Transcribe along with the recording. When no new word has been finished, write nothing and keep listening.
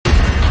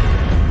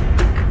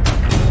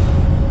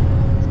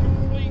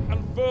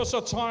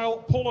versatile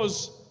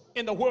pullers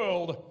in the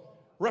world,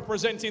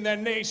 representing their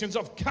nations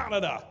of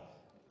Canada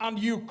and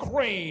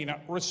Ukraine,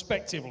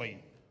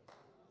 respectively.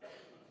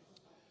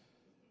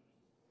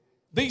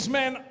 These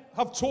men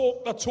have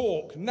talked the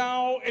talk.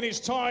 Now it is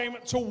time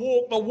to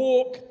walk the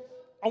walk,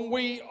 and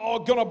we are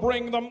going to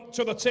bring them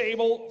to the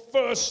table,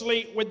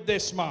 firstly with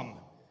this man.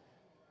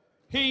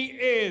 He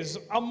is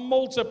a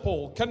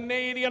multiple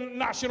Canadian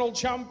national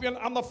champion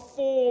and the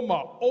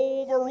former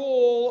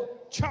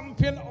overall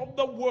champion of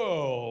the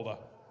world.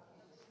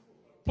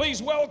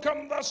 Please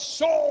welcome the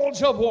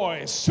Soldier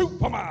Boy,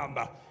 Superman,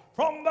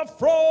 from the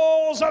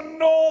frozen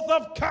north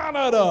of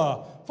Canada.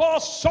 For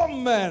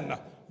some men,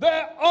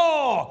 there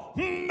are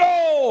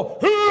no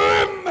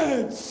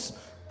limits.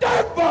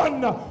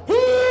 Devon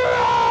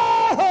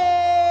Larratt!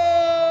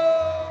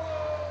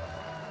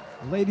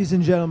 Ladies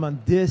and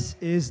gentlemen, this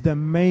is the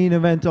main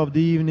event of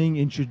the evening.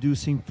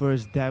 Introducing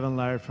first Devon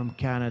Larratt from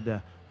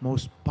Canada,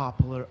 most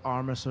popular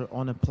arm wrestler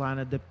on the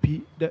planet,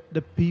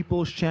 the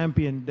people's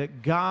champion, the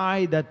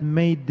guy that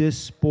made this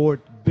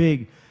sport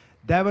big.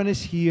 Devon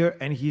is here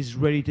and he's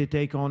ready to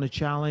take on a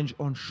challenge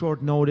on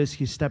short notice.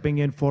 He's stepping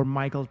in for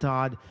Michael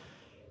Todd.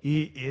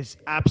 He is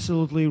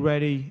absolutely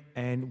ready,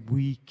 and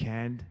we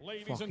can't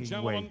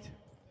fucking wait.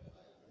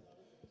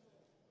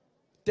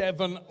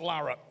 Devon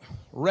Larratt,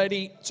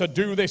 ready to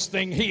do this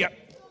thing here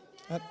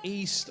at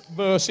East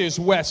versus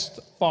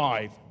West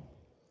 5.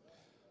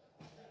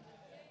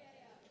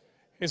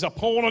 His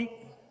opponent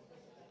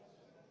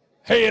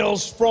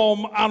hails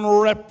from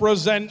and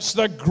represents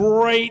the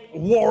great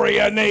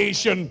warrior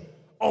nation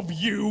of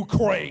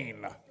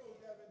Ukraine.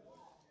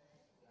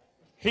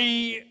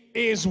 He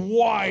is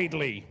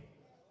widely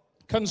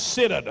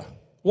considered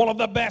one of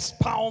the best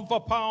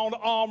pound-for-pound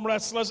arm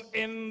wrestlers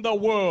in the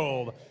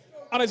world,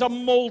 and is a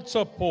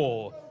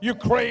multiple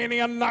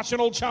Ukrainian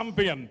national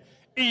champion,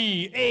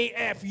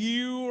 EAF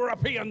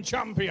European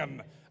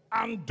champion,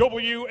 and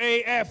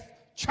WAF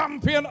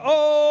champion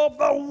of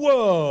the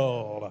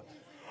world.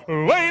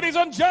 Ladies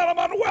and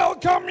gentlemen,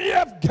 welcome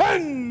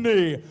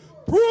Yevgeny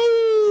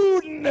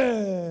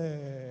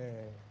Prudnik.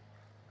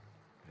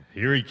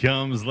 Here he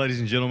comes,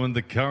 ladies and gentlemen,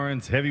 the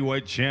current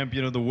heavyweight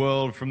champion of the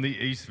world from the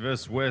East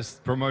vs.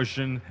 West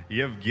promotion,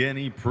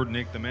 Yevgeny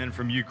Prudnik, the man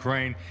from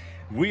Ukraine.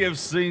 We have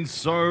seen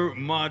so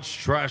much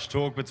trash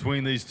talk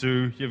between these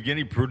two.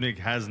 Yevgeny Prudnik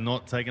has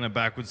not taken a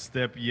backward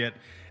step yet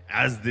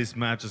as this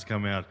match has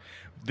come out.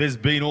 There's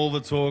been all the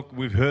talk,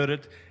 we've heard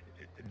it.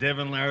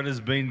 Devon Larratt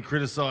has been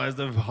criticized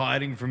of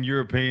hiding from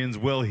Europeans.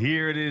 Well,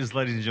 here it is,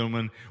 ladies and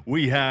gentlemen.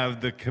 We have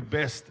the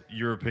best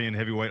European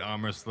heavyweight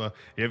arm wrestler,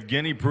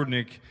 Yevgeny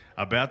Prudnik,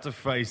 about to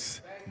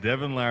face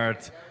Devon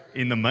Larratt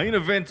in the main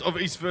event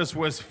of East vs.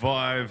 West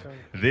 5.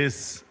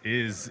 This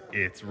is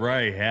it.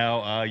 Ray, how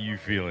are you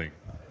feeling?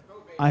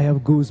 I have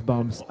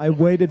goosebumps. I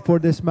waited for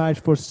this match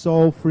for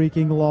so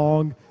freaking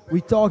long.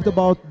 We talked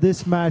about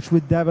this match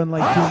with Devon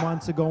like 2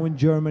 months ago in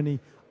Germany.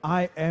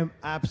 I am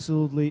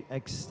absolutely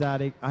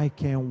ecstatic. I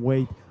can't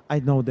wait. I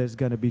know there's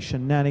going to be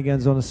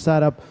shenanigans on the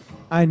setup.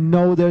 I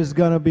know there's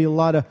going to be a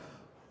lot of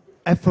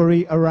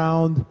effery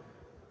around.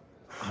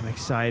 I'm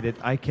excited.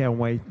 I can't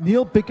wait.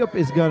 Neil Pickup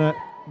is gonna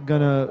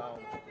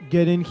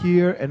get in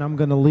here, and I'm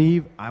gonna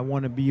leave. I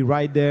want to be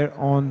right there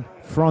on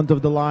front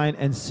of the line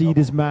and see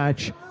this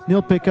match.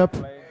 Neil Pickup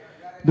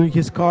doing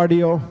his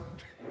cardio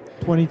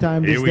 20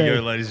 times Here this we day.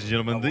 go, ladies and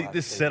gentlemen.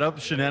 This setup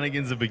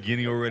shenanigans are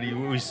beginning already.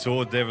 We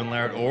saw Devon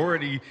Larratt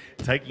already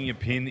taking a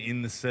pin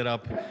in the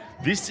setup.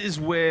 This is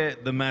where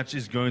the match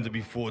is going to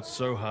be fought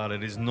so hard.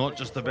 It is not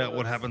just about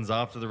what happens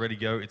after the ready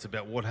go. It's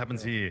about what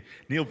happens here.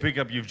 Neil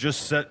Pickup, you've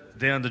just sat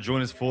down to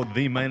join us for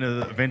the main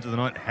event of the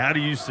night. How do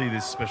you see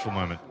this special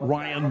moment?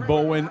 Ryan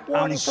Bowen,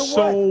 and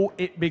so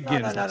it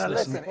begins. No,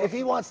 listen. If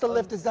he wants to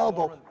lift his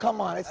elbow, come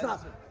on. It's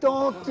not.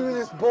 Don't do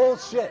this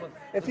bullshit.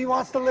 If he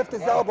wants to lift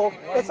his elbow,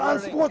 it's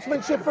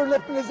unsportsmanship for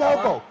lifting his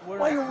elbow.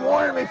 What are you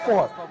warning me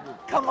for?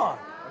 Come on.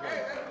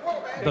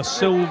 The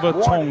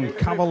silver-tongued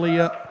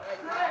Cavalier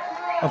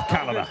of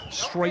Canada,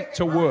 straight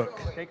to work.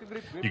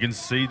 You can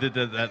see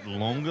that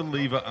longer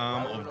lever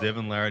arm of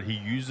Devon Larratt, he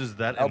uses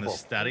that and the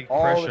static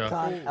pressure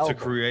to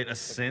create a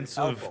sense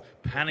of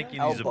panic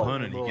in his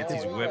opponent. He gets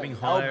his webbing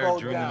higher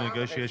during the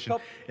negotiation.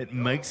 It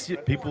makes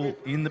people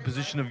in the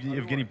position of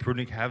Yevgeny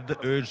Prudnik have the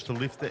urge to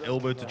lift their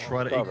elbow to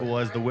try to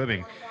equalize the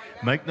webbing.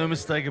 Make no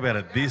mistake about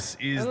it, this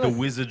is the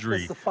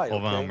wizardry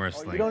of arm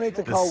wrestling.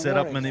 The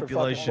setup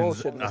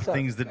manipulations are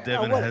things that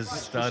Devon has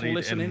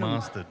studied and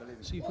mastered.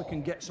 See if we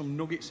can get some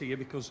nuggets here,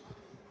 because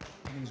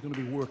he's going to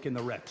be working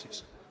the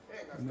reps.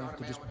 We may have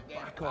to just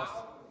back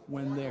off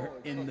when they're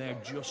in there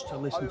just to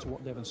listen to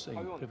what Devon's saying.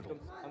 Pivotal.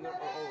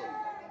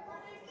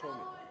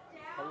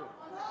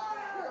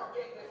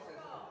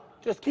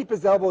 Just keep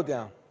his elbow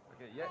down.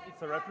 Okay, yeah,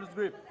 it's a reference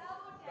grip.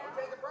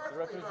 It's a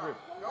reference grip.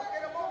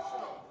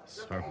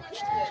 So much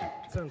tension.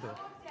 Center.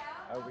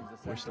 I will bring the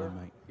Where's center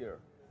the mate? here.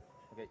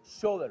 Okay,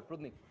 shoulder,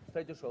 Prudnik.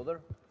 Straight your shoulder.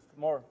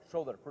 More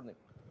shoulder, Prudnik.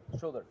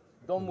 Shoulder.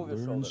 Don't move your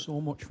Learn shoulder. so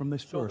much from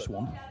this Shoulder. first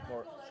one.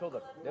 More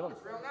shoulder. Devon.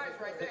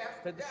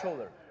 Straight the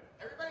shoulder.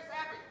 Everybody's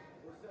happy.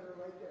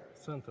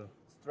 Center.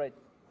 Straight.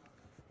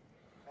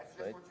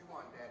 Straight.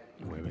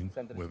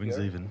 Webbing's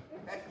here. even.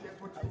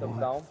 Thumbs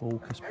down.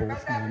 Focus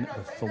both men.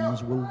 The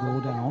thumbs will go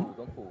down,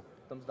 Don't pull.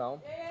 Thumbs down.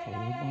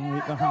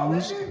 followed by the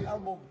hands.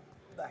 Elbow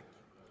back.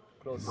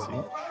 Close.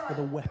 For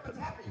the weapon.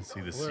 You can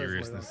see the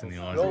seriousness in the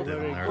eyes Close. of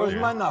Devin Larratt Where's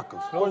there. my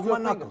knuckles? Close Where's your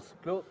my fingers.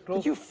 knuckles? Close.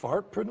 Did you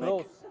fart, Prudnik?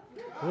 Close.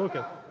 Look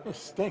at, You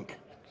stink.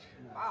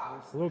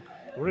 look,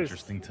 wrist.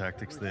 Interesting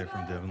tactics there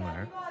from Devin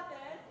Larratt.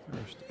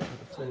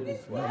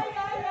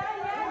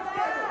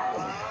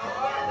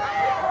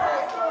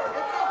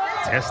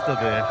 Tester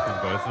there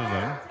from both of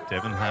them.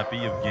 Devin happy,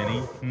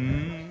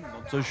 Evgeny,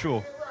 not so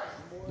sure.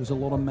 There's a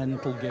lot of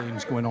mental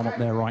games going on up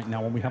there right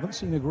now, and we haven't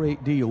seen a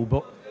great deal,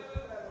 but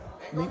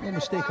make no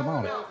mistake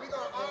about it.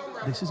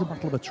 This is a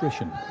battle of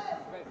attrition.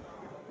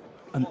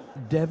 And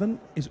Devin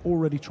is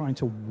already trying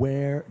to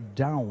wear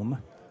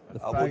down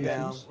the Elbow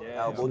down. patience.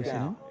 Elbow Listening.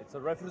 down. It's a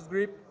referee's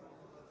grip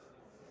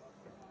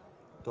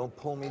Don't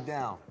pull me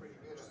down.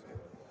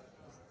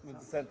 with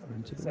the center.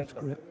 Into the left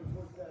grip.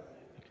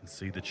 You can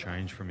see the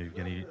change from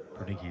Evgeny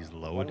Prudnik. He's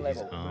lowered One his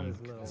level. arm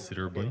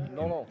considerably,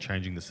 No.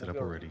 changing the setup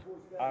Your already.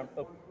 Arm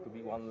up to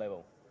be one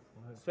level.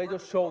 Straight your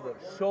shoulder.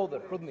 Shoulder.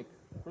 Prudnik.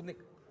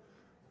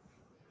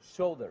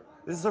 Shoulder.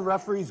 This is a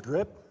referee's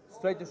grip.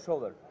 Straight your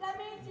shoulder.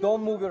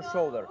 Don't move your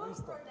shoulder.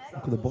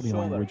 Look at the body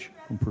Shoulder. language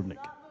from Prudnik.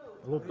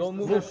 Don't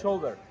move your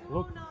shoulder.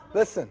 Look,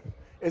 Listen,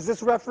 is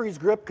this referee's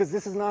grip? Because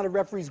this is not a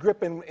referee's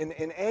grip in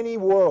any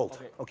world,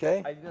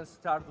 okay? I didn't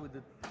start with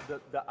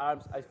the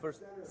arms. I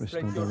first Wrist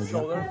straight and your elbow.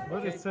 shoulder.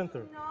 where is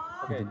center?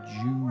 Okay.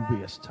 The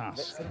dubious The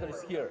task. center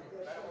is here.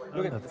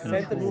 Look at the That's center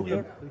is control.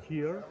 here.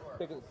 Here,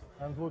 Take it.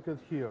 and look at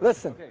here.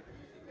 Listen, Okay.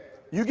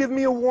 you give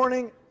me a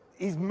warning,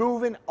 he's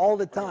moving all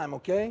the time,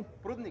 okay?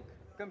 Prudnik,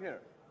 come here.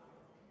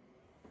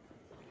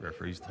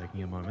 Referee's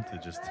taking a moment to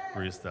just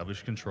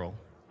re-establish control.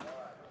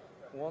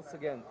 Once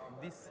again,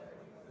 this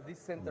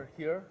center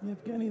here,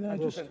 Evgeny there and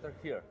this just center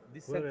here.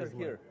 This Where center is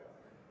here.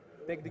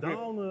 Take the grip.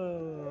 Down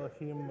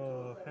him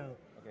hand.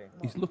 Okay.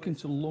 he's looking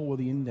to lower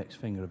the index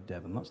finger of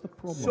Devin. That's the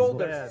problem.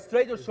 Shoulder. Bad.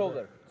 Straight your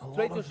shoulder. A lot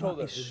Straight your of that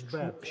shoulder. is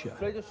structure.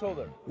 Straight your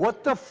shoulder.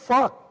 What the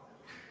fuck?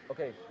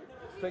 Okay.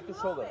 Straight your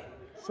shoulder.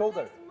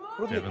 Shoulder.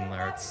 Prudnik. Devin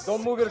Larratt's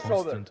Don't move your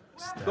shoulder. constant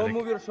static Don't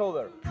move your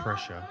shoulder.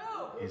 pressure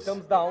is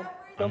Thumbs down.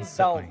 Thumbs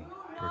unsettling down.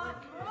 Prudnik.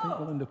 I think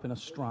we'll end up in a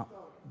strap.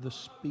 The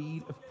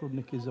speed of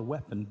Prudnik is a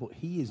weapon, but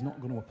he is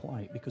not going to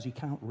apply it because he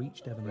can't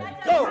reach Devin.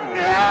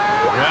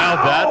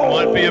 Wow, that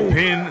might be a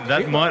pin.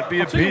 That might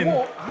be a pin.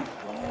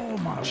 Oh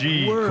my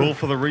Gee, word. call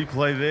for the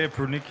replay there,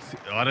 Prudnik.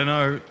 I don't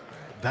know.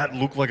 That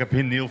looked like a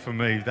pin kneel for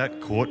me. That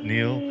caught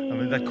Neil. I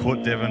mean, that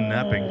caught Devin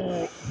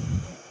napping.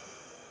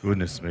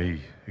 Goodness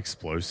me.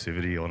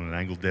 Explosivity on an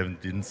angle Devin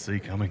didn't see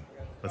coming.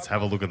 Let's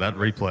have a look at that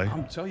replay.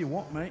 I'll tell you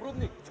what, mate.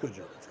 It's good,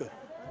 Joe. It's good.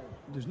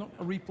 There's not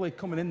a replay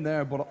coming in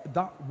there, but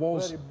that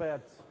was Very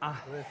bad. a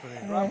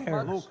Front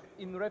hair. punch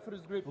in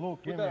referee's grip.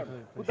 Look, Put give me arm.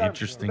 please. Put arm.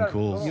 Interesting Put arm.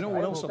 calls. You know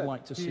what I else I'd understand.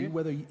 like to see? Here.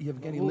 Whether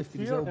Evgeny Look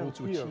lifted his here elbow and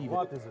to here. achieve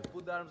What it. is it?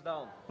 Put the arms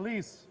down.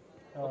 Please.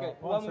 Okay,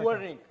 one one second.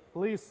 warning.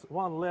 Please,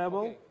 one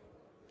level. Okay.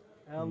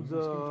 And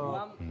One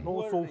not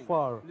so warning.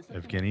 far. Listen to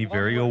me. Evgeny One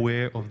very warning.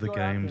 aware of the Put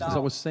your arm games. As I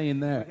down. was saying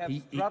there, We have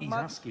he's strap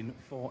match asking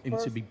for him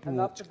first, to be and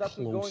brought after that,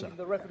 we're going closer. in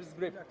the referee's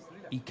grip.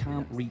 He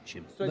can't reach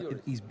him. Straight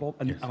yours. He's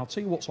and I'll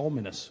tell you what's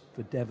ominous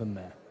for Devin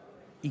there.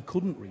 He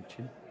couldn't reach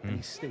him, and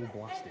he's still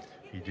blasted.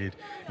 He did.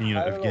 And, you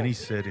know, Evgeny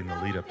said in the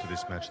lead up to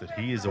this match that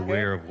he is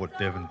aware of what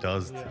Devin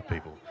does to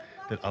people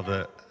that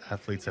other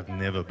athletes have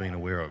never been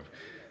aware of.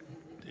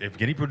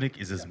 Evgeny Prudnik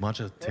is as much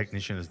a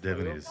technician as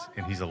Devin is,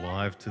 and he's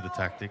alive to the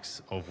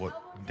tactics of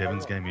what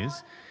Devin's game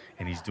is,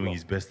 and he's doing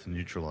his best to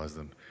neutralize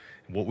them.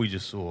 What we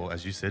just saw,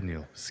 as you said,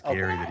 Neil,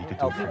 scary that he could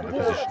do it from the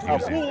position he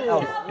was in.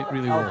 It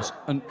really was.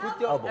 And Put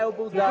your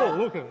elbow down.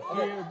 Look at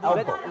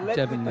Let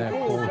Devin me there put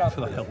the calling strap.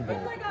 for the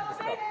elbow.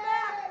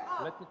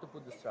 Let me to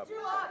put the strap. Put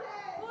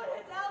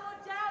his elbow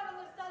down on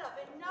the setup.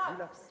 Enough.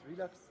 Relax,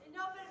 relax.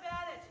 Enough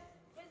advantage.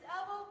 His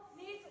elbow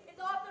is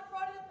off the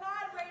front of the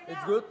pad right now.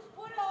 It's good.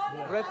 Put it on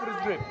the Referee's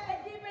pad grip.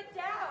 and keep it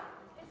down.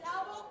 His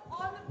elbow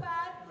on the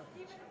pad.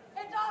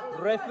 It's off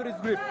the Referee's front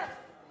of the grip. pad.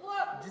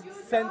 Look, Just you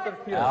center know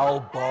it. here.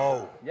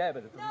 Elbow. Yeah,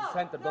 but it's the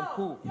center, don't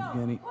pull.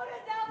 Evgeny Put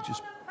his elbow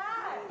just on the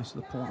pad. this is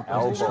the point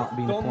Elbow. where strap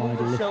being Don't move applied,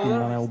 your lifting shoulder.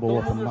 that elbow Don't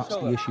up, move and your that's the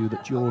shoulder. issue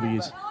that Geordie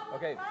is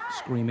Okay.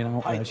 screaming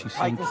out there. She's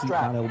saying Tighten keep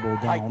strap. that elbow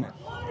down. Tighten.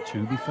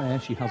 To be fair,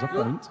 she has a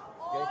point,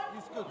 Okay.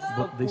 It's good. Just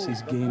but don't this pull.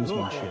 is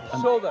gamesmanship.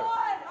 And Shoulder.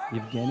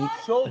 Evgeny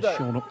Shoulder. has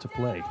shown up to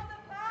play.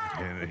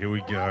 And here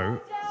we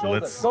go. Shoulder.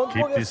 Let's Don't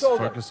keep move your this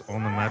shoulder. focus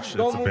on the match.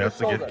 Don't It's move about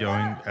to your get shoulder.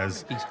 going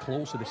as He's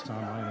closer this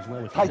time, Ryan, as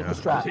well. If Tighten you the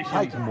strap. He's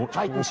Tighten. much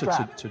Tighten the closer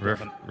strap. to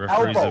referees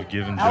Elbow. have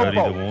given Jody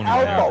the warning there.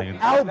 I Elbow.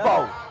 think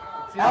Elbow.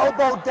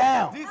 Elbow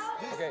down.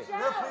 Okay.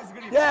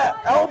 Yeah,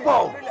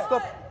 elbow.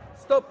 Stop.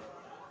 Stop.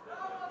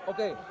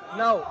 Okay.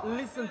 Now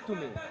listen to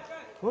me.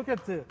 Look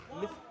at it.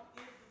 Listen.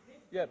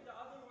 Yeah.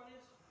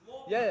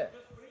 Yeah.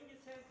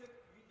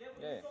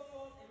 Yeah.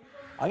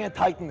 I'm gonna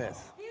tighten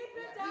this. Keep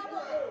his elbow.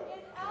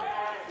 His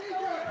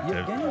elbow is going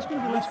Yevgeny's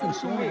going to be less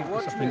concerned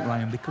about this, I think,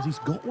 Ryan, because he's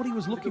got what he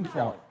was looking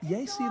for.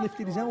 Yes, he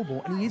lifted his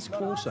elbow, and he is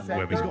closer.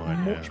 Webbing He's got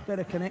line, much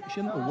better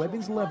connection. The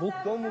webbing's level.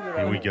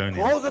 Here we go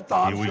now. Close the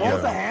thumbs, Here we close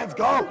go. the hands,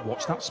 go.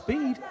 Watch that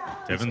speed.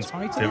 Devon's It's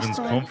tighter this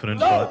time. confident,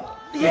 but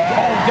Oh,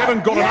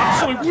 Devon got an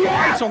absolute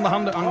bite on the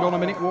hand. Hang on a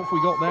minute, what have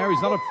we got there?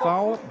 Is that a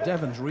foul?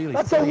 Devon's really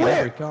That's a playing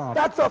every win. card.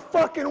 That's a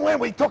fucking win.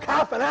 We took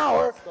half an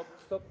hour.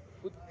 Stop.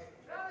 Put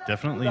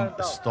definitely a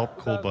stop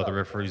called by the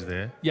referees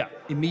there. Yeah,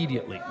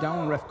 immediately.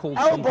 Down ref called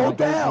something. I Elbow don't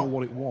know down.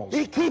 what it was.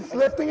 He keeps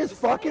lifting his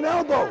fucking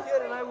elbow.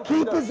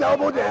 Keep his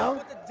elbow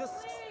down. Just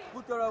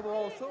put your elbow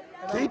also.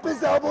 Keep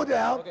his elbow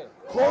down. Okay.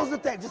 Close the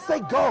thing. Just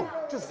say go.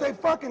 Just say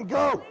fucking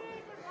go.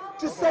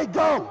 Just say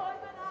go.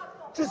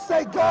 Just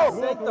say go.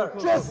 Center.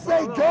 Just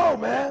say go,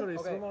 man.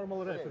 It's a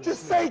normal referee.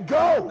 Just say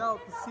go. Now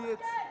to see it.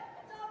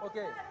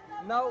 Okay.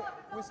 Now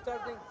we're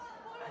starting.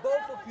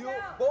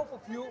 Both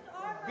of you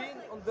being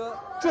on the.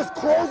 Just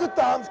close the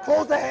thumbs,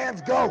 close the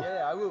hands, go.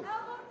 Yeah, I will.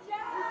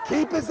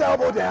 Keep his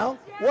elbow down.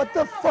 What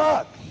the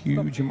fuck?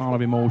 Huge amount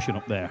of emotion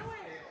up there.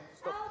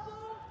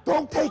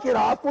 Don't take it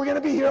off. We're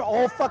gonna be here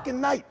all fucking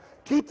night.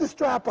 Keep the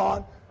strap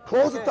on.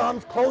 Close the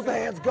thumbs, close the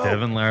hands, go.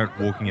 Devon Larratt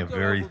walking a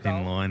very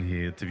thin line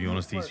here, to be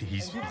honest.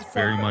 He's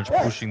very much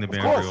pushing the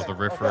boundary of the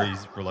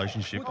referee's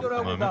relationship at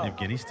the moment.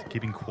 Yevgeny's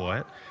keeping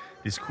quiet.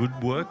 This could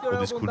work or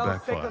this could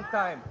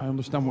backfire. I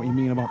understand what you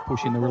mean about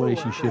pushing the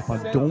relationship.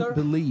 I don't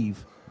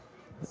believe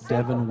that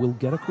Devon will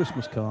get a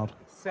Christmas card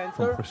from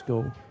Center.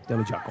 Frisco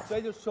Delijakov.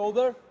 Straight your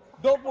shoulder.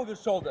 Don't move your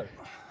shoulder.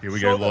 Here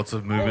we go, lots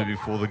of movement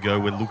before the go.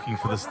 We're looking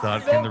for the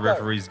start. Can the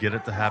referees get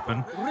it to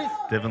happen?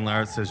 Devon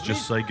Larratt says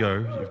just say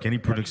go. Yevgeny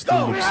Prudnik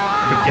still looks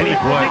Yevgeny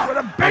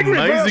quite amazing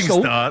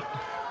reversal. start.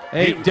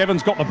 Hey,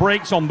 Devon's got the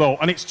brakes on though,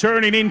 and it's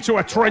turning into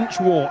a trench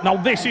war. Now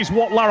this is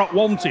what Larratt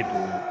wanted.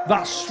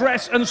 That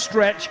stress and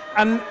stretch,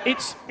 and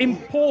it's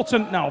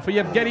important now for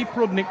Yevgeny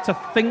Prudnik to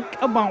think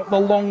about the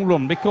long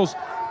run, because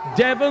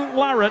Devon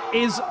Larratt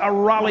is a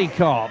rally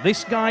car.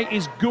 This guy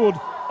is good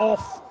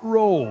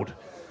off-road.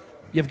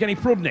 Yevgeny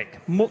Prudnik,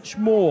 much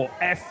more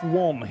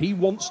F1. He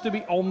wants to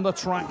be on the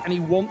track, and he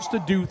wants to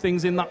do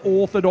things in that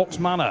orthodox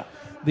manner.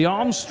 The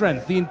arm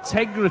strength, the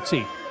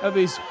integrity of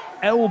his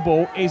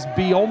elbow is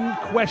beyond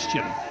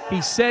question.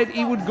 He said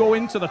he would go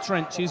into the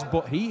trenches,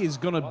 but he is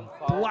going to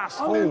blast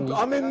holes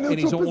I'm in in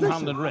his neutral own position.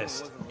 hand and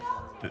wrist.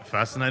 But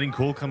fascinating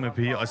call coming up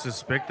here. I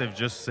suspect they've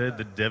just said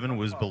that Devon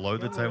was below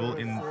the table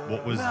in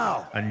what was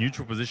a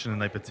neutral position,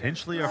 and they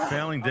potentially are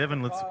fouling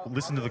Devon. Let's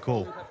listen to the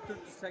call.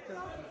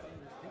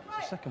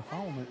 Second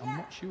foul, mate. I'm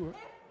not sure.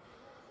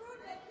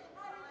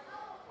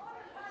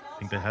 I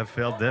think they have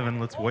fouled Devon.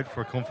 Let's wait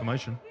for a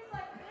confirmation.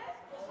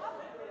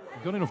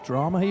 You got enough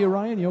drama here,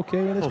 Ryan? You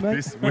okay with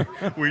this, mate?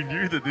 We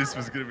knew that this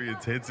was going to be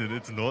intense, and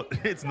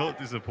it's not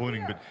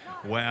disappointing, but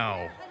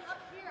wow.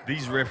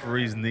 These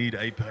referees need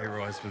a pay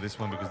rise for this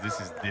one, because this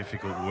is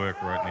difficult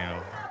work right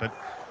now. But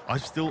I'm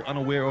still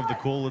unaware of the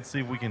call. Let's see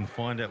if we can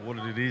find out what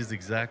it is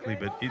exactly,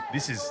 but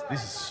this is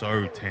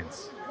so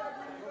tense.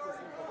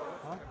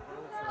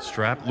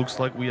 Strap, looks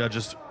like we are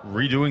just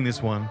redoing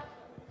this one.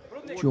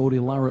 Jodie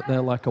Larratt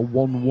there like a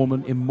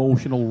one-woman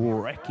emotional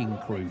wrecking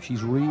crew.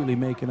 She's really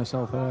making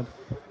herself heard.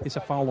 It's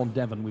a foul on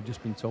Devon, we've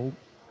just been told.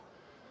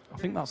 I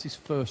think that's his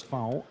first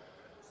foul.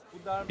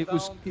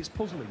 It's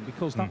puzzling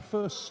because that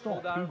first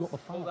stop, who got the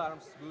foul? Hold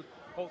arms, good.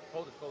 Hold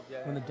it,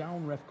 yeah. When the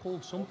down ref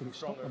called something, it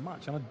stopped the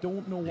match, and I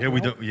don't know what.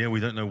 We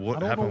don't know what I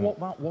don't happened. know what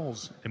that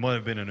was. It might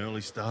have been an early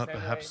start,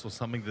 perhaps, or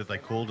something that they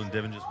called, and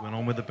Devon just went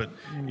on with it. But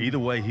either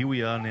way, here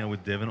we are now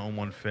with Devon on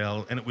one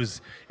foul, and it was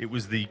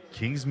the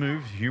King's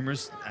move,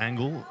 humorous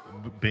angle,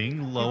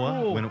 being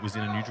lower when it was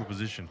in a neutral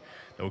position.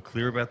 They were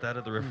clear about that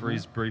at the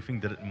referee's briefing,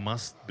 that it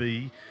must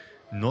be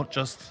not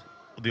just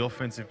the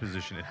offensive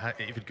position.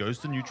 If it goes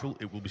to neutral,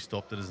 it will be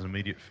stopped as an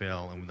immediate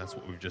foul, and that's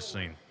what we've just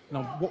seen.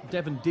 Now, what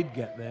Devon did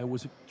get there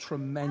was a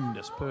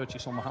tremendous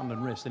purchase on the hand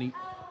and wrist, and he,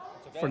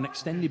 for an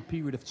extended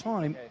period of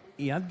time,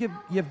 he had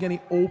Yevgeny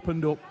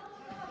opened up,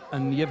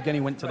 and Yevgeny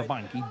went to the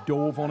bank. He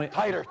dove on it.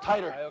 Tighter.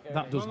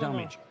 That does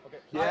damage.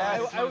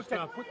 Yeah, I would say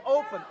put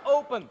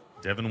open.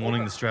 Devon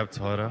wanting the strap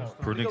tighter.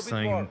 Prudnik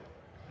saying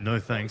no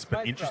thanks,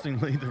 but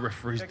interestingly, the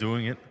referee's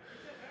doing it.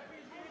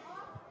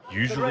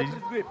 Usually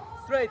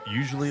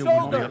it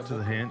would be up to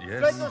the hand.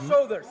 Yes. Straight your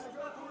shoulders.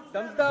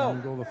 Thumbs Down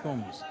down. go the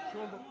thumbs.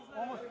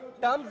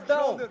 Thumbs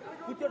down.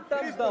 Put your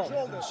thumbs down.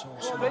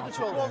 Straight your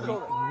shoulders.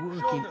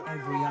 Working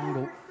every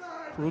angle.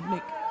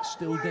 Prudnik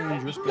still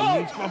dangerous, but he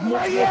needs to have Much more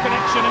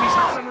connection, and his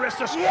hand and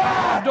wrist are squeezed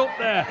up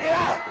there.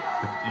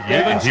 Yeah,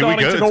 Devon here we starting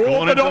go. to It's go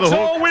gone into orthodox. the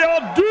hook. Oh, we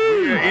are deep.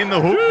 We are in the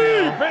hook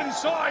now. Deep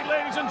inside,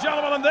 ladies and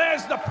gentlemen, and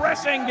there's the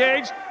press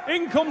engage.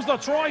 In comes the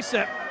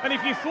tricep. And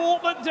if you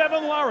thought that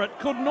Devon Larratt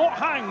could not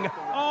hang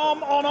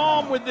arm on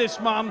arm with this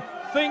man,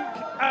 think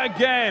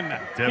again.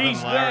 Devon He's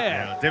Larratt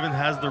there. now. Devon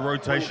has the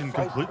rotation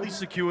completely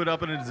secured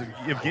up, and it's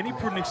Yevgeny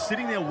Prudnik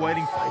sitting there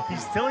waiting.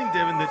 He's telling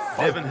Devon that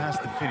Devon has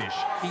to finish.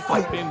 He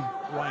could pin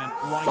Ryan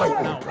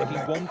right now. If he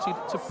wanted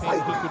to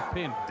pin, he could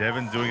pin.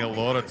 Devon doing a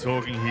lot of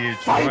talking here,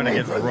 trying to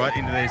get right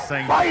into there,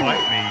 saying, fight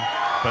me.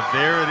 But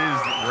there it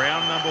is,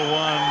 round number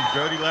one.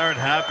 Jody Larratt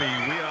happy.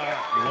 We are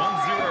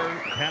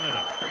 1-0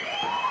 Canada.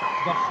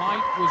 The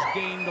height was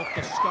gained off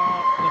the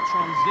start. The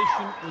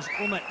transition was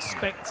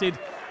unexpected.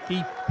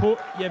 He put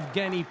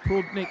Yevgeny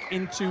Prudnik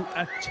into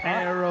a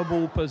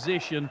terrible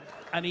position,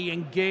 and he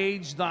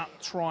engaged that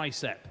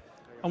tricep.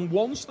 And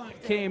once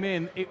that came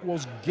in, it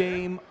was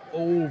game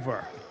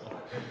over.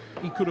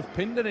 He could have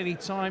pinned at any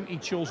time. He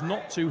chose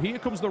not to. Here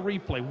comes the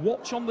replay.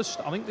 Watch on the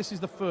I think this is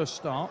the first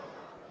start.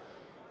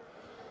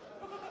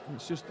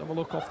 Let's just have a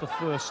look off the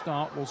first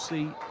start. We'll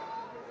see.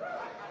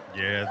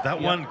 Yeah, that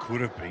one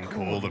could have been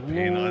called a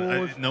pin.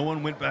 No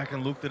one went back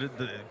and looked at it.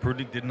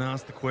 Prudnik didn't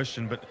ask the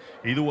question, but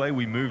either way,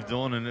 we moved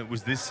on, and it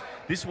was this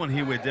one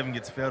here where Devon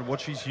gets fouled.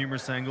 Watch his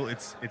humorous angle.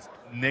 It's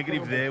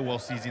negative there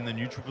whilst he's in the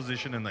neutral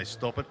position, and they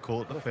stop it,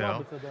 call it the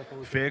foul.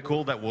 Fair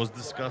call. That was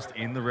discussed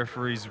in the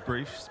referee's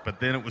briefs, but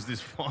then it was this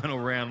final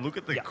round. Look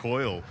at the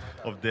coil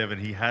of Devon.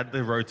 He had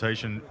the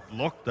rotation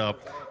locked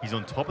up. He's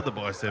on top of the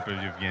bicep of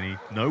Yevgeny.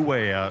 No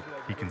way out.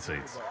 He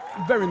concedes.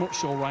 Very much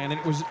so, Ryan.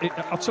 And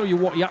I'll tell you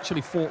what, he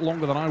actually fought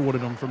longer than I would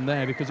have done from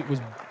there, because it was,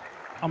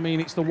 I mean,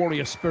 it's the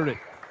warrior spirit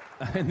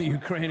in the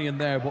Ukrainian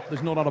there, but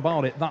there's no doubt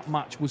about it. That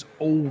match was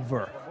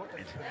over.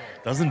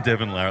 Doesn't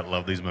Devon Larratt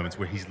love these moments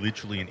where he's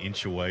literally an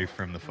inch away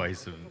from the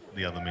face of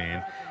the other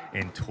man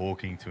and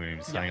talking to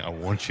him, saying, I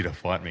want you to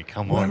fight me.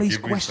 Come on. Well, he's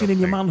questioning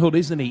your manhood,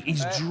 isn't he?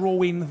 He's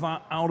drawing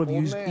that out of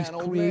you. He's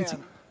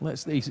creating,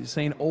 let's say, he's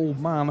saying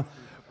old man.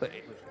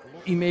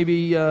 He may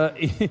be,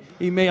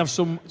 he may have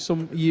some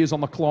years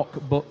on the clock,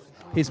 but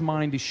his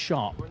mind is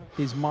sharp.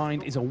 His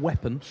mind is a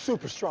weapon.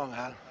 Super strong,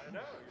 Adam.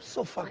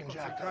 So fucking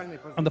jacked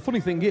up. And the funny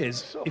thing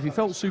is, if he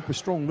felt super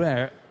strong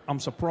there, I'm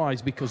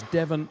surprised, because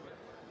Devon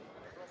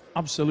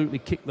absolutely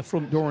kicked the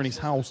front door in his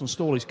house and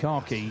stole his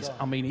car keys.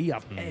 I mean, he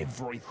had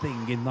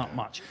everything in that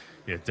match.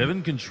 Yeah,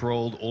 Devon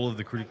controlled all of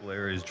the critical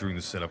areas during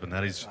the setup, and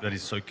that is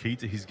so key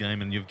to his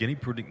game. And Yevgeny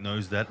Prudnik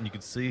knows that, and you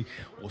could see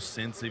or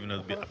sense even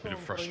a bit of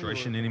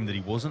frustration in him that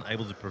he wasn't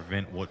able to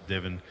prevent what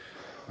Devon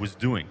was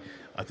doing.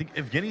 I think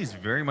Yevgeny is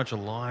very much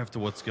alive to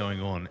what's going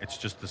on. It's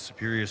just the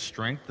superior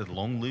strength, the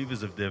long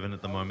levers of Devon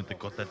at the moment that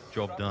got that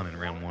job done in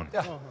round one.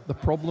 Yeah. The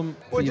problem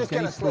for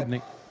Yevgeny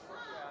Prudnik...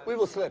 We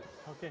will slip.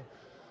 Okay.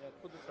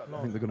 I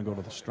think they're going to go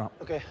to the strap.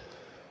 Okay.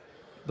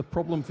 The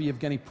problem for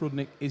Yevgeny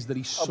Prudnik is that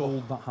he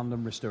sold that hand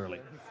and wrist early.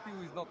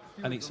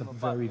 And it's a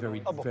very,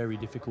 very, very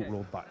difficult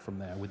road back from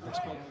there with this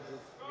one.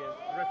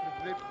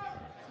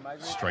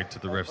 Straight to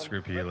the ref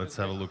script here. Let's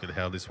have a look at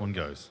how this one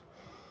goes.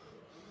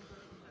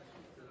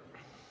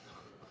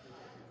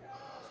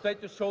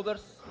 Straight to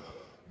shoulders.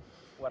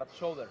 We're at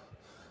shoulder.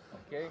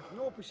 Okay?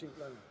 No pushing.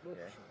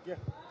 Yeah.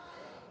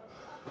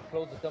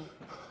 Close the thumb.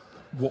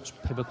 What's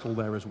pivotal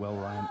there as well,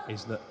 Ryan,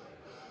 is that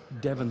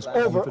Devon's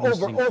confidence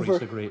has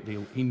increased a great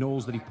deal. He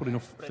knows that he put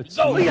enough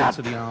fatigue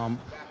into the arm.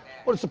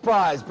 What a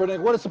surprise, Prudnik.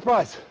 What a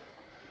surprise.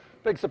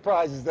 Big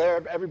surprises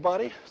there,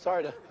 everybody.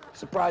 Sorry to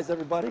surprise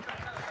everybody.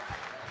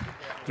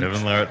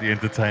 Devon Larratt, the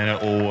entertainer,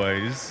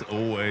 always.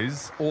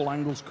 All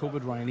angles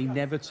covered, Ryan. He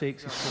never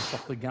takes his foot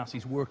off the gas.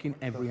 He's working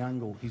every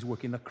angle. He's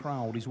working the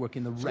crowd. He's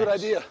working the refs. Good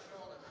idea.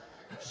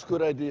 It's a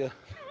good idea.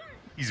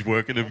 He's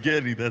working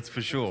Yevgeny, that's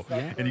for sure.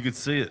 Yeah. And you could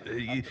see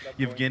it.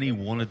 Yevgeny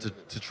wanted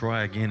to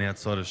try again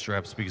outside of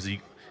straps because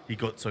he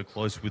got so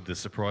close with the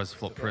surprise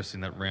flop press in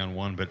that round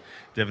one. But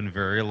Devon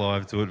very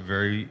alive to it,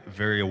 very,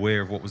 very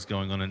aware of what was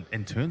going on,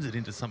 and turns it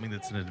into something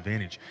that's an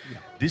advantage. Yeah.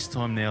 This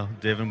time now,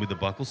 Devon with the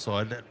buckle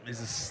side, that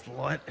is a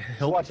slight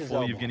help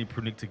for Yevgeny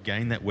Prudnik to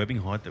gain that webbing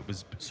height that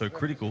was so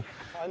critical.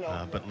 I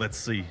know. But let's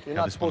see You're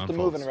how not this one supposed to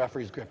unfolds. move in a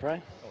referee's grip,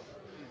 right?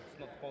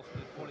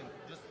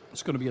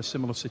 It's going to be a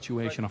similar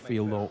situation, I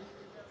feel, though.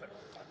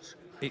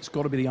 It's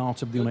got to be the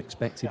art of the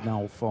unexpected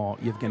now for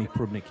Yevgeny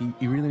Prudnik.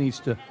 He really needs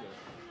to...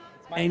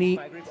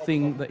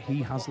 Anything that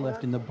he has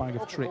left in the bag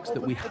of tricks that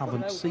we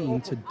haven't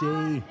seen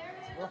today,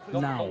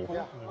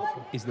 now,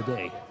 is the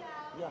day.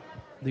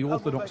 The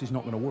orthodox is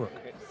not going to work.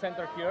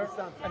 Center here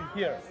and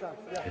here.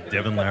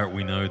 Devon Larratt,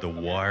 we know the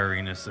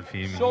wiriness of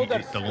him.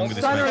 The longer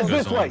this Center match is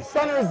goes this way. on,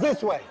 Center is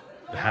this way.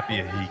 the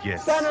happier he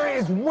gets. Center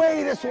is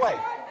way this way.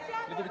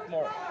 A little bit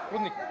more.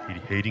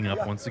 Prudnik. Heating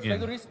up once Straight to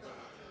again. wrist.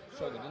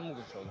 Shoulder. Don't move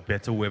the shoulder.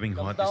 Better webbing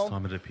height this down.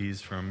 time, it appears,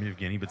 from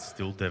Yevgeny, but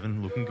still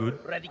Devon looking good.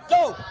 Ready,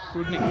 go!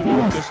 Prudnik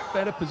focused,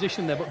 better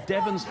position there, but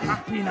Devon's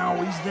happy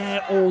now. He's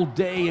there all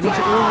day, and he's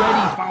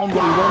already found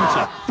what he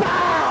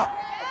wanted.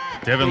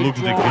 Devon looked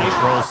at the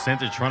control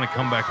center, trying to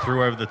come back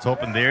through over the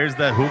top, and there's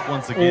that hook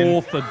once again.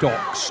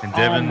 Orthodox And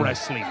Devon- arm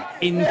wrestling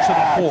into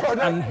the hook,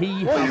 and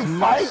he has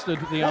mastered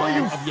the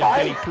arm of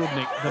Yevgeny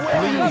Prudnik. The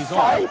bleed is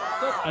on,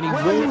 and he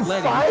won't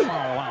let him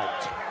foul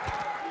out.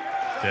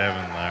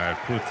 Devon Larratt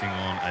putting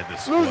on a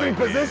display Losing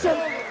here. position.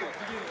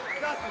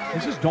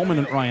 This is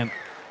dominant, Ryan.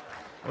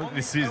 Well,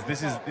 this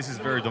is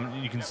very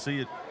dominant. You can see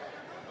it.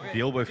 The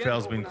elbow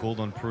foul's been called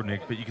on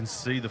Prudnik, but you can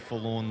see the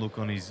forlorn look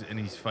on his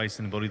face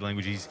and body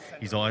language.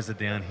 His eyes are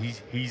down.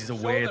 He's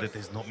aware that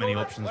there's not many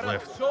options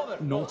left.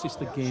 Notice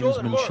the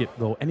gamesmanship,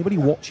 though. Anybody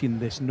watching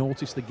this,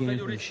 notice the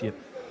gamesmanship.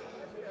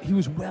 he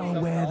was well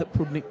aware that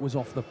Prudnik was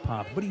off the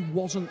pad, but he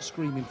wasn't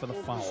screaming for the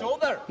foul.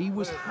 Shoulder. He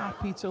was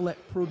happy to let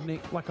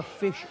Prudnik, like a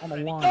fish on a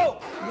line,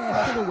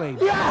 pull away,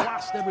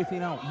 blast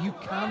everything out. You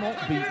cannot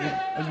beat him,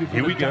 and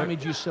you're going to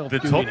damage yourself The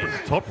doing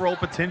it. top roll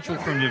potential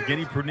from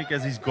Yevgeny Prudnik,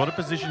 as he's got a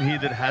position here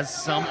that has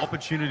some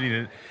opportunity in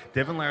it.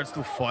 Devin Larratt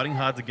still fighting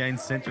hard to gain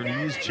center, and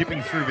he is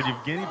chipping through, but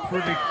Yevgeny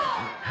Prudnik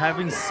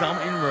having some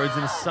inroads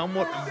in a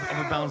somewhat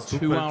of a balanced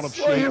hook. Too out of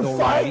shape, though,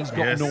 right? He's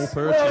got no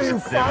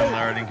purchase. Devin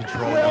Larratt in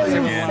control Will once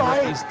you again.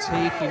 fight? Is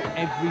taking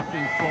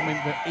everything from him.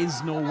 There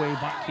is no way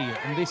back here.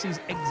 And this is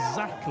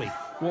exactly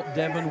what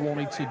Devon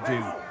wanted to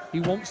do. He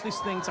wants this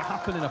thing to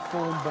happen in a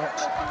foam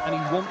box, and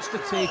he wants to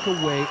take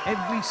away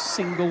every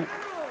single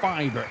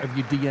fibre of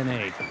your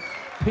DNA.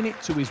 Pin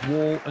it to his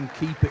wall and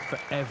keep it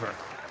forever.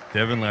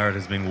 Devin Larratt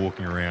has been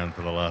walking around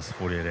for the last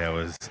 48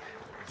 hours,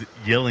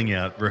 yelling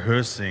out,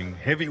 rehearsing,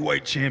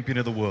 heavyweight champion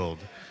of the world.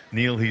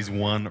 Neil, he's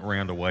 1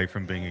 round away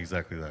from being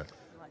exactly that.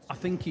 I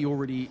think he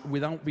already,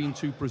 without being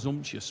too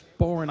presumptuous,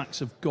 boring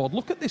acts of God.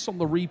 Look at this on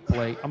the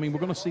replay. I mean,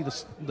 we're going to see the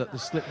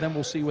slip, then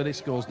we'll see where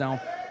this goes down.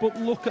 But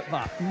look at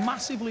that,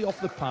 massively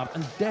off the pad,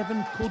 and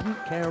Devon couldn't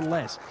care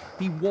less.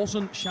 He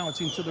wasn't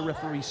shouting to the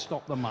referee,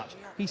 stop the match.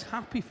 He's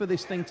happy for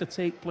this thing to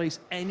take place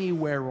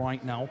anywhere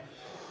right now.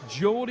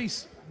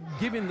 Jody's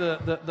giving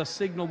the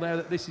signal there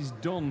that this is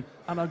done,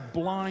 and a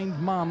blind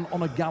man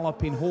on a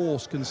galloping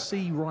horse can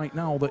see right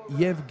now that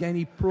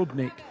Yevgeny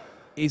Prudnik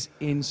is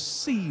in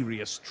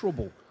serious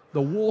trouble.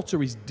 The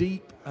water is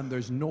deep and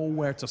there's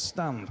nowhere to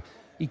stand.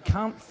 He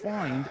can't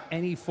find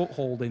any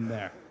foothold in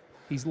there.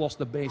 He's lost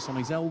the base on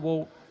his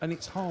elbow, and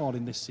it's hard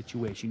in this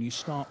situation. You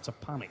start to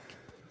panic.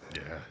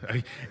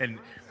 Yeah, and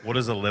what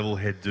does a level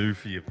head do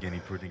for Yevgeny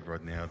Prudnik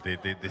right now?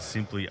 There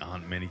simply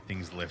aren't many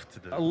things left to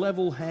do. A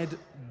level head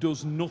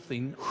does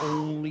nothing,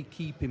 only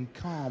keep him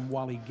calm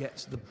while he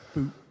gets the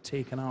boot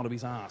taken out of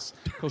his ass.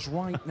 Because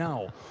right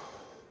now,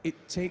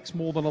 it takes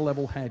more than a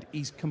level head.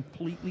 He's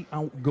completely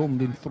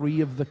outgunned in 3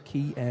 of the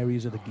key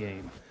areas of the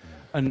game.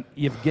 And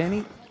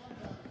Yevgeny,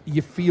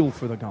 you feel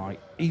for the guy.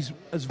 He's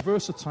as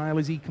versatile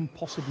as he can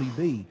possibly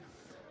be.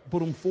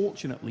 But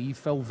unfortunately, he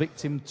fell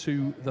victim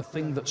to the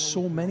thing that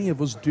so many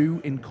of us do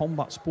in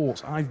combat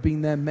sports. I've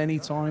been there many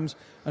times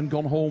and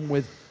gone home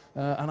with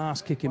an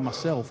ass kicking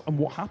myself. And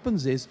what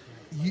happens is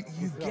you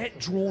get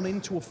drawn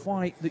into a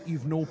fight that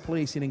you've no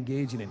place in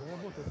engaging in.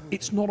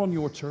 It's not on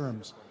your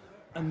terms.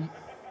 And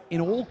in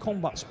all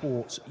combat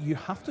sports, you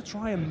have to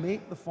try and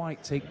make the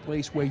fight take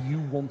place where you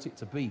want it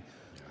to be.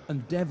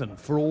 And Devon,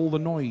 for all the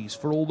noise,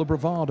 for all the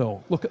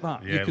bravado, look at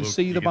that. Yeah, you can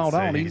see the bow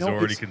down. He's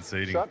already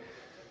conceding.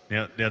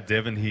 Now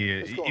Devon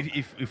here,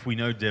 if we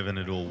know Devon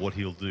at all, what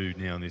he'll do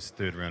now in this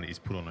 3rd round is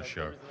put on a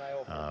show.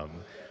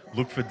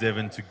 Look for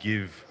Devon to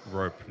give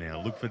rope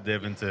now. Look for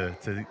Devon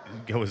to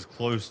go as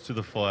close to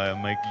the fire,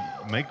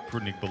 make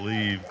Prudnik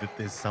believe that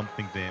there's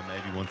something there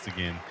maybe once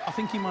again. I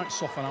think he might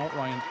soften out,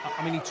 Ryan.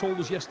 I mean, he told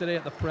us yesterday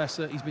at the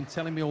presser, he's been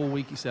telling me all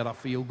week, he said, I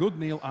feel good,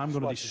 Neil, I'm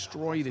going to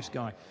destroy this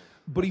guy.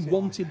 But he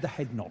wanted the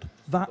head nod.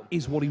 That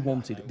is what he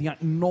wanted. The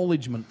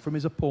acknowledgement from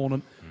his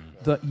opponent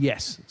that,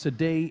 yes,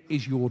 today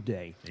is your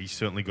day. He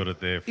certainly got it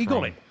there. He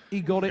got it.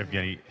 He got it.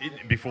 Yevgeny,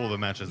 before the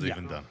match is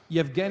even done.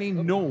 Yevgeny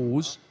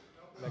knows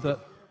that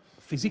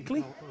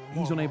physically,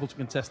 he's unable to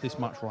contest this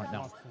match right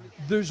now.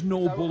 There's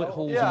no bullet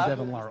holes in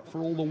Devin Larratt for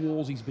all the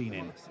wars he's been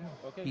in.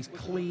 He's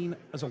clean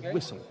as a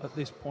whistle at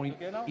this point.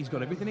 He's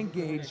got everything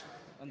engaged.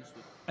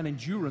 And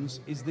endurance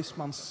is this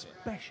man's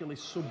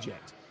specialist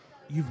subject.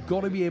 You've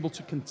got to be able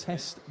to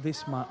contest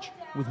this match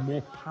with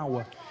more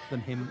power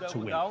than him to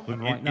win. Look,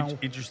 right now,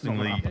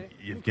 interestingly,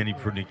 Yevgeny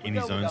Prudnik in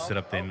his own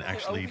setup then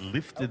actually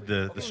lifted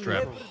the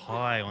strap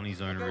high on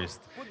his own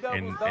wrist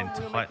and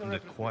tightened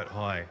it quite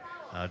high,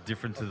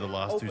 different to the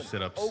last 2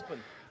 setups,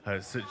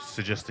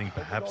 suggesting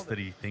perhaps that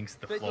he thinks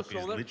the flop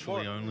is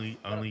literally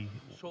only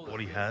what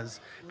he has.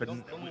 But I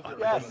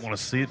don't want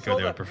to see it go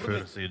there. I prefer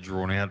to see it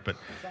drawn out. But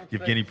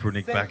Yevgeny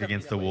Prudnik back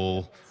against the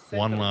wall.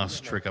 One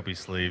last trick up his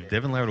sleeve.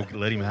 Devin Larratt will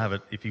let him have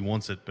it if he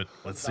wants it, but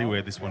let's see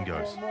where this one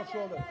goes.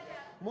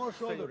 More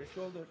shoulder.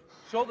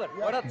 Shoulder.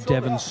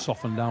 Devon's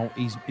softened out.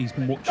 He's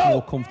much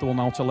more comfortable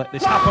now to let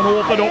this happen.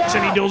 Orthodox,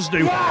 and he does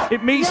do.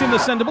 It meets in the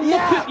centre, but look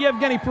at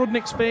Yevgeny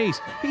Prudnik's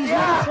face. He's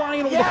not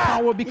applying all the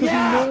power because he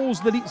knows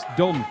that it's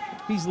done.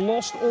 He's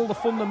lost all the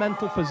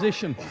fundamental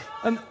position.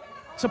 And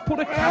to put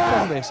a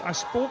cap on this, I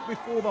spoke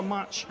before the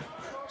match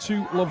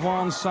to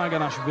Levan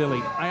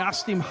Saganashvili. I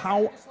asked him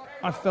how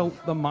I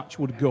felt the match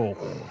would go.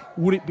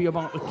 Would it be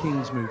about the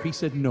King's move? He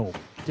said no.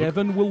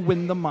 Devon will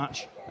win the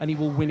match, and he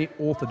will win it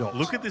orthodox.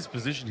 Look at this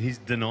position. He's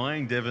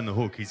denying Devon the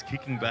hook. He's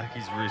kicking back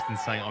his wrist and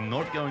saying, I'm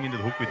not going into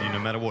the hook with you no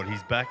matter what.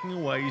 He's backing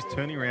away. He's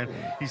turning around.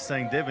 He's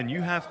saying, Devon,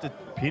 you have to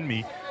pin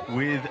me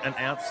with an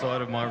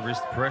outside of my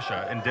wrist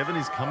pressure. And Devon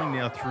is coming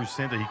now through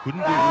centre. He couldn't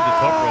do it with the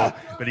top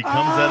roll, but he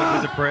comes at it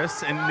with the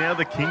press. And now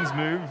the King's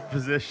move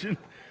possession.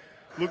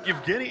 Look,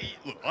 Yevgeny,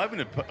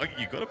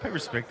 you've got to pay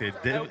respect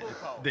there.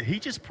 He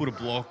just put a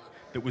block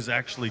that was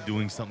actually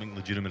doing something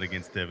legitimate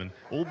against Devon,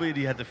 albeit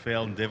he had to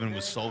foul and Devon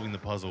was solving the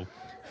puzzle.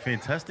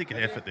 Fantastic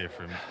effort there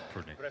from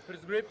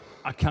Prudnik.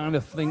 I kind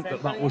of think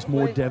that was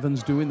more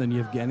Devon's doing than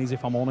Yevgeny's,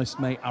 if I'm honest,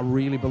 mate. I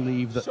really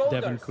believe that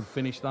Devon could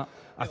finish that.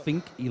 I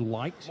think he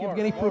likes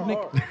Yevgeny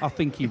Prudnik. I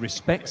think he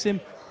respects him,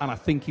 and I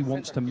think he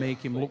wants to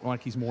make him look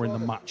like he's more in the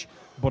match.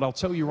 But I'll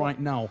tell you right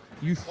now,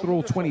 you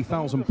throw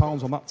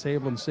 £20,000 on that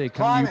table and say,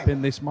 can you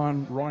pin this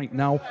man right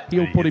now?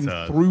 He'll put him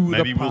through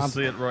the pad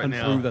and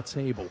through the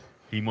table.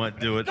 He might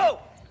do it.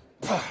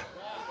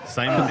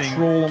 Same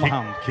Control on the thing.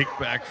 hand. Kick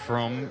back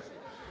from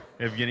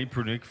Yevgeny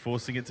Prudnik,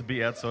 forcing it to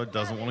be outside,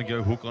 doesn't want to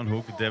go hook on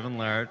hook. Devon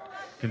Larratt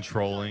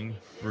controlling,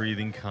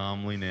 breathing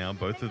calmly now,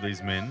 both of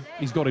these men.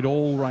 He's got it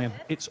all, Ryan.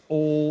 It's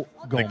all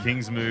gone. The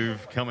King's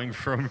move coming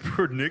from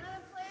Prudnik.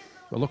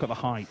 Well, look at the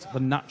height, the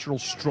natural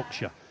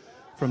structure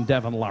from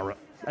Devon Larratt.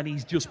 And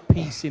he's just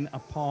piecing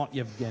apart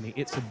Yevgeny.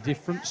 It's a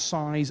different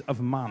size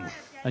of man.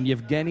 And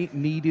Yevgeny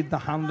needed the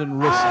hand and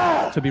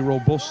wrist to be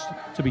robust,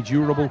 to be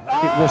durable.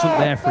 It wasn't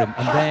there for him.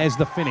 And there's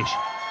the finish.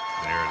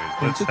 There it is.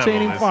 Let's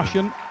Entertaining have a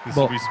listen. fashion. This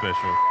will be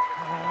special.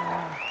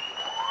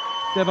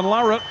 Devon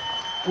Larratt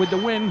with the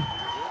win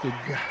did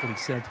what he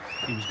said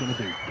he was going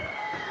to do.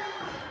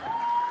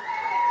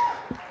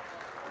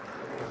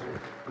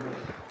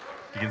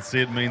 You can see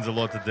it means a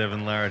lot to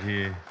Devon Larratt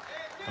here.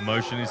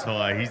 Emotion is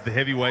high. He's the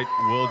heavyweight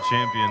world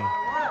champion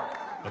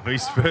of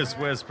East vs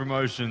West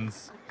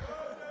Promotions.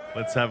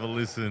 Let's have a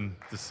listen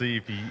to see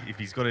if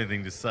he's got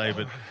anything to say.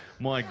 But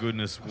my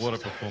goodness, what a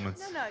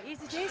performance! No,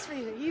 easy days for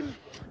you.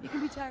 You can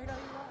be tired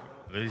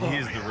all you want.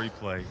 Here's the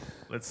replay.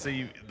 Let's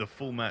see the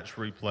full match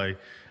replay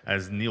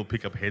as Neil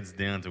Pickup heads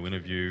down to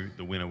interview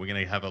the winner. We're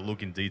going to have a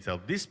look in detail.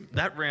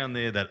 That round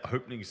there, that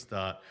opening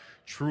start,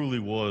 truly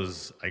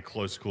was a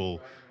close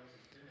call.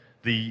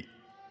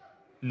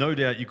 No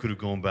doubt you could have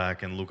gone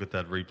back and look at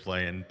that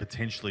replay and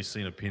potentially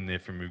seen a pin there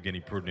from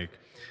Evgeny Prudnik.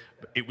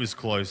 It was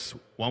close,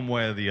 one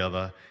way or the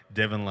other.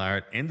 Devon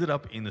Larratt ended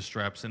up in the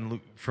straps, and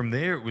look, from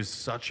there it was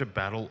such a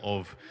battle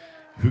of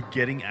who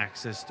getting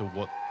access to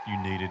what you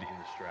needed in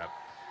the strap.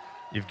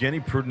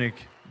 Evgeny Prudnik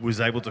was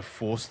able to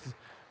force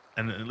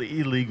an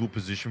illegal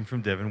position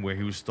from Devon where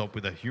he was stopped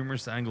with a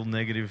humorous angle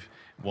negative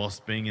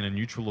whilst being in a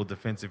neutral or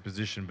defensive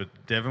position, but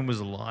Devon was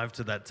alive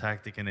to that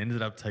tactic and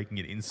ended up taking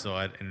it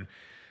inside and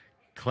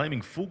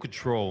claiming full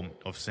control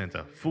of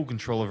center, full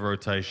control of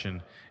rotation,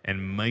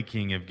 and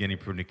making Evgeny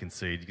Prudnik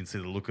concede. You can see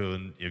the look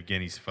on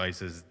Evgeny's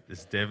face as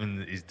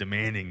Devon is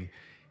demanding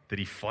that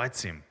he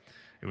fights him.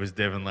 It was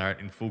Devon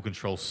Larratt in full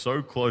control,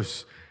 so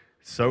close,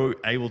 so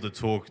able to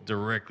talk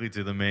directly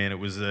to the man. It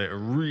was a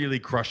really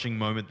crushing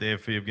moment there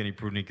for Evgeny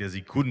Prudnik as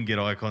he couldn't get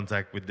eye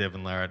contact with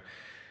Devon Larratt.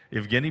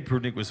 Evgeny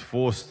Prudnik was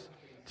forced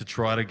to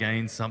try to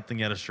gain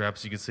something out of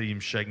straps. You could see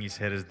him shaking his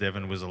head as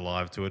Devon was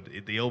alive to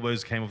it. The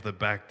elbows came off the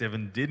back.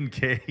 Devon didn't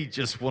care. He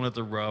just wanted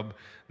to rub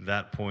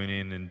that point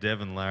in. And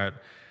Devon Larratt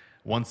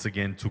once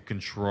again took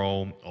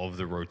control of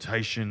the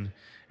rotation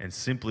and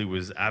simply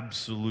was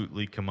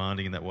absolutely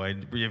commanding in that way.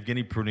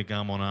 Evgeny Prudnik,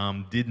 arm on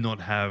arm, did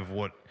not have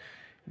what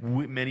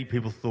many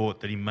people thought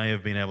that he may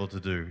have been able to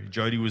do.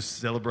 Jody was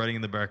celebrating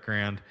in the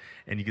background,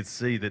 and you could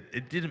see that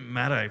it didn't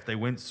matter if they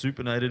went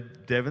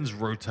supinated. Devon's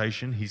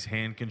rotation, his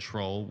hand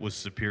control was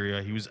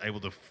superior. He was able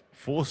to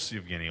force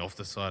Evgeny off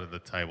the side of the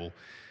table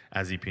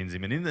as he pins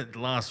him. And in the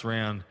last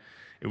round,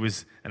 it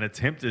was an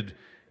attempted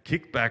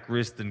kick-back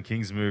wrist and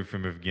King's move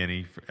from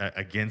Evgeny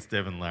against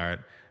Devon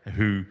Larratt,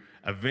 who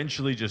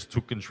eventually just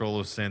took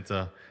control of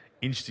center,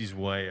 inched his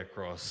way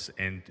across,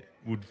 and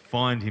would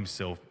find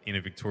himself in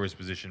a victorious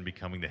position,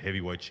 becoming the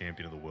heavyweight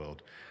champion of the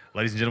world.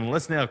 Ladies and gentlemen,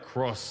 let's now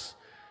cross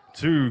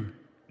to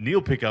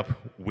Neil Pickup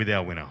with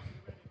our winner.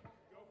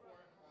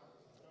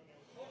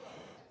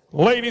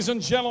 Ladies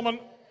and gentlemen,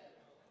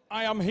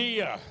 I am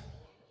here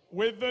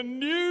with the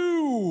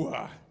new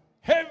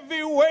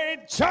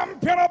heavyweight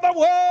champion of the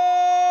world,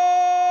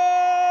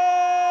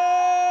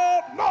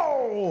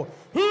 no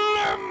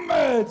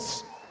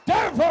limits,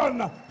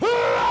 Devon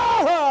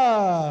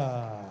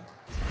Larratt.